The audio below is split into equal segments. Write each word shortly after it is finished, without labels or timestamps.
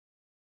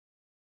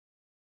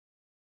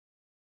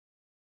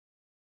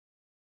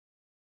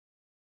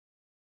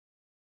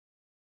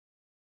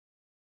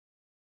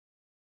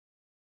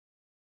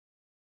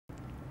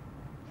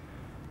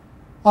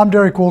I'm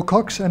Derek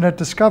Wilcox, and at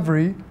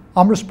Discovery,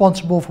 I'm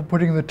responsible for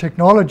putting the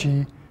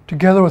technology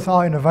together with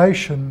our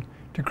innovation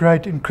to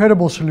create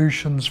incredible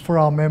solutions for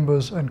our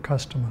members and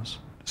customers.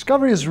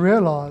 Discovery has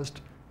realized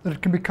that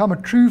it can become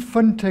a true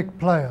fintech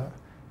player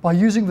by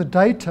using the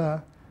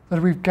data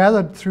that we've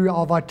gathered through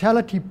our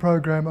Vitality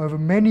program over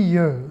many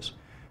years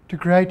to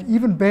create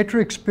even better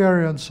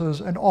experiences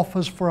and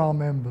offers for our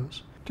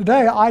members.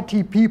 Today,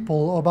 IT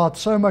people are about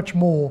so much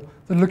more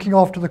than looking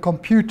after the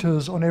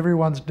computers on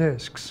everyone's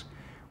desks.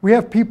 We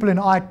have people in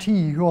IT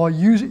who are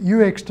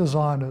UX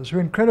designers, who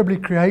are incredibly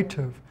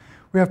creative.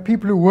 We have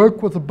people who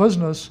work with the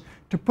business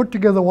to put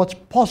together what's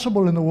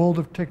possible in the world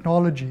of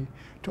technology,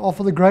 to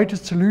offer the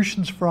greatest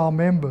solutions for our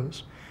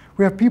members.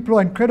 We have people who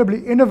are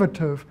incredibly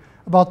innovative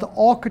about the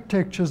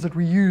architectures that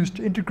we use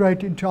to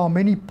integrate into our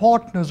many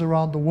partners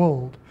around the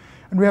world.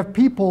 And we have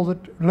people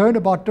that learn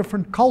about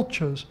different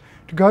cultures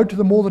to go to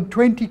the more than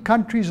 20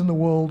 countries in the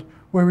world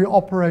where we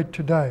operate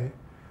today.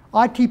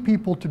 IT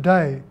people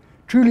today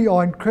truly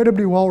are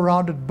incredibly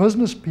well-rounded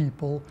business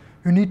people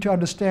who need to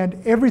understand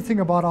everything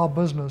about our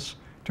business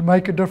to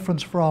make a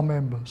difference for our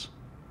members.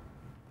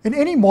 In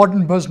any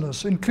modern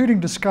business,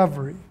 including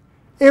Discovery,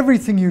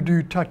 everything you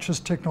do touches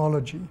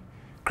technology.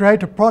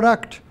 Create a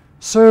product,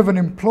 serve an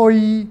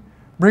employee,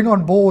 bring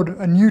on board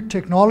a new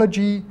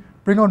technology,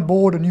 bring on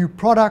board a new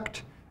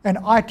product, and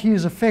IT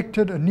is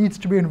affected and needs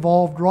to be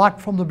involved right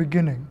from the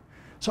beginning.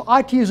 So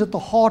IT is at the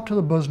heart of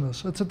the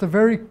business. It's at the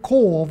very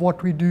core of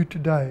what we do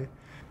today.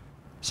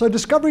 So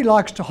Discovery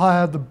likes to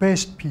hire the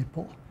best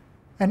people.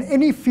 And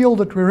any field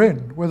that we're in,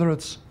 whether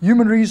it's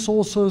human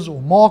resources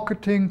or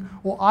marketing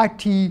or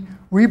IT,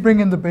 we bring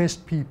in the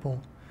best people.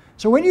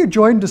 So when you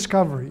join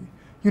Discovery,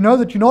 you know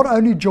that you're not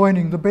only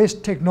joining the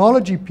best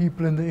technology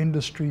people in the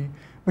industry,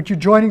 but you're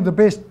joining the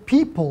best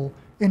people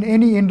in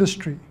any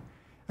industry.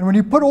 And when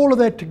you put all of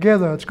that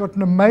together, it's got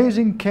an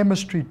amazing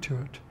chemistry to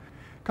it.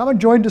 Come and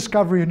join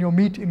Discovery and you'll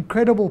meet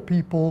incredible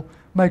people,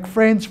 make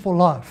friends for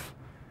life.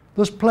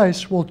 This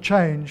place will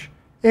change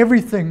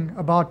everything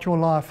about your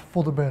life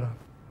for the better.